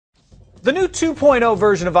The new 2.0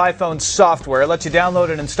 version of iPhone software lets you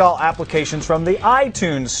download and install applications from the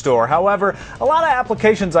iTunes store. However, a lot of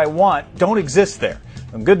applications I want don't exist there.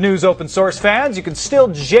 And good news, open source fans, you can still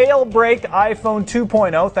jailbreak iPhone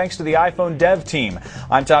 2.0 thanks to the iPhone dev team.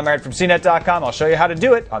 I'm Tom Merritt from CNET.com. I'll show you how to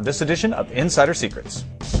do it on this edition of Insider Secrets.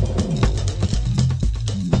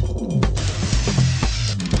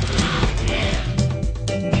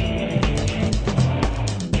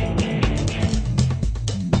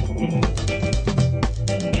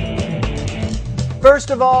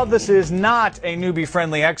 First of all, this is not a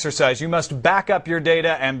newbie-friendly exercise. You must back up your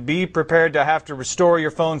data and be prepared to have to restore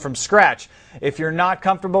your phone from scratch. If you're not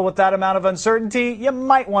comfortable with that amount of uncertainty, you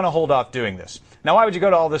might want to hold off doing this. Now, why would you go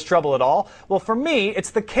to all this trouble at all? Well, for me,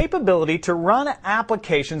 it's the capability to run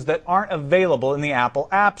applications that aren't available in the Apple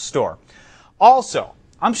App Store. Also,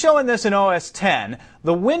 I'm showing this in OS X.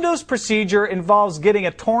 The Windows procedure involves getting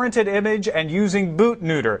a torrented image and using boot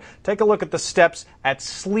neuter. Take a look at the steps at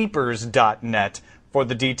sleepers.net for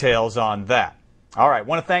the details on that. All right,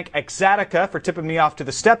 want to thank Exatica for tipping me off to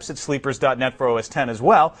the steps at sleepers.net for OS X as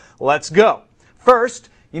well. Let's go. First,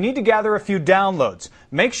 you need to gather a few downloads.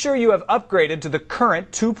 Make sure you have upgraded to the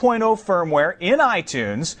current 2.0 firmware in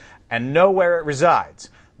iTunes and know where it resides.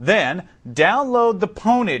 Then, download the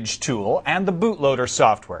Pwnage tool and the bootloader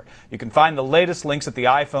software. You can find the latest links at the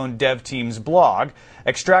iPhone dev team's blog.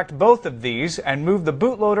 Extract both of these and move the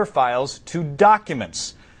bootloader files to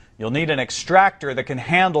Documents. You'll need an extractor that can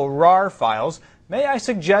handle RAR files. May I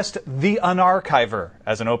suggest the Unarchiver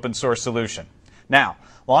as an open source solution. Now,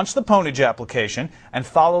 launch the Pwnage application and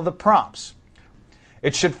follow the prompts.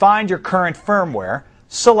 It should find your current firmware,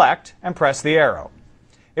 select, and press the arrow.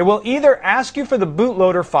 It will either ask you for the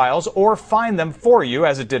bootloader files or find them for you,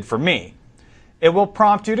 as it did for me. It will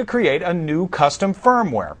prompt you to create a new custom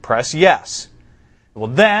firmware. Press yes. It will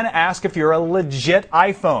then ask if you're a legit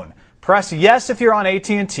iPhone. Press yes if you're on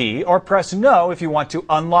AT&T, or press no if you want to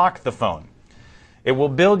unlock the phone. It will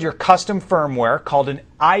build your custom firmware called an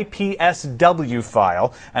IPSW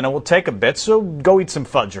file, and it will take a bit, so go eat some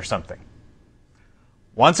fudge or something.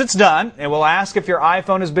 Once it's done, it will ask if your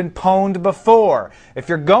iPhone has been pwned before. If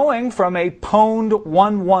you're going from a pwned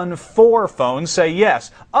 114 phone, say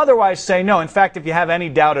yes. Otherwise, say no. In fact, if you have any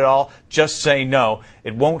doubt at all, just say no.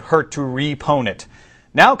 It won't hurt to re-pwn it.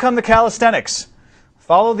 Now come the calisthenics.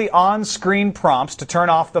 Follow the on-screen prompts to turn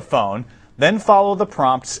off the phone, then follow the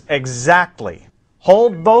prompts exactly.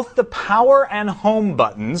 Hold both the power and home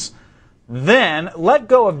buttons, then let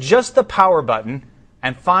go of just the power button,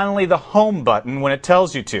 and finally the home button when it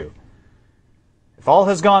tells you to. If all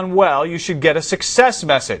has gone well, you should get a success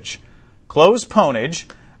message. Close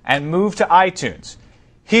Pwnage and move to iTunes.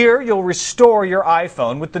 Here you'll restore your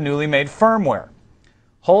iPhone with the newly made firmware.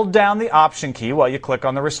 Hold down the Option key while you click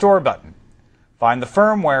on the Restore button. Find the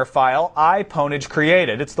firmware file iPwnage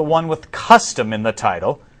created. It's the one with custom in the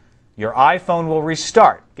title. Your iPhone will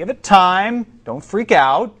restart. Give it time. Don't freak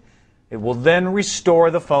out. It will then restore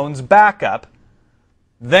the phone's backup.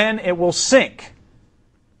 Then it will sync.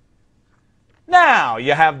 Now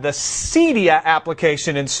you have the Cydia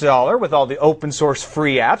application installer with all the open source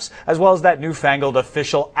free apps, as well as that newfangled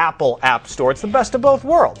official Apple App Store. It's the best of both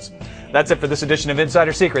worlds. That's it for this edition of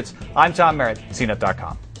Insider Secrets. I'm Tom Merritt,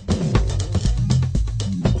 CNET.com.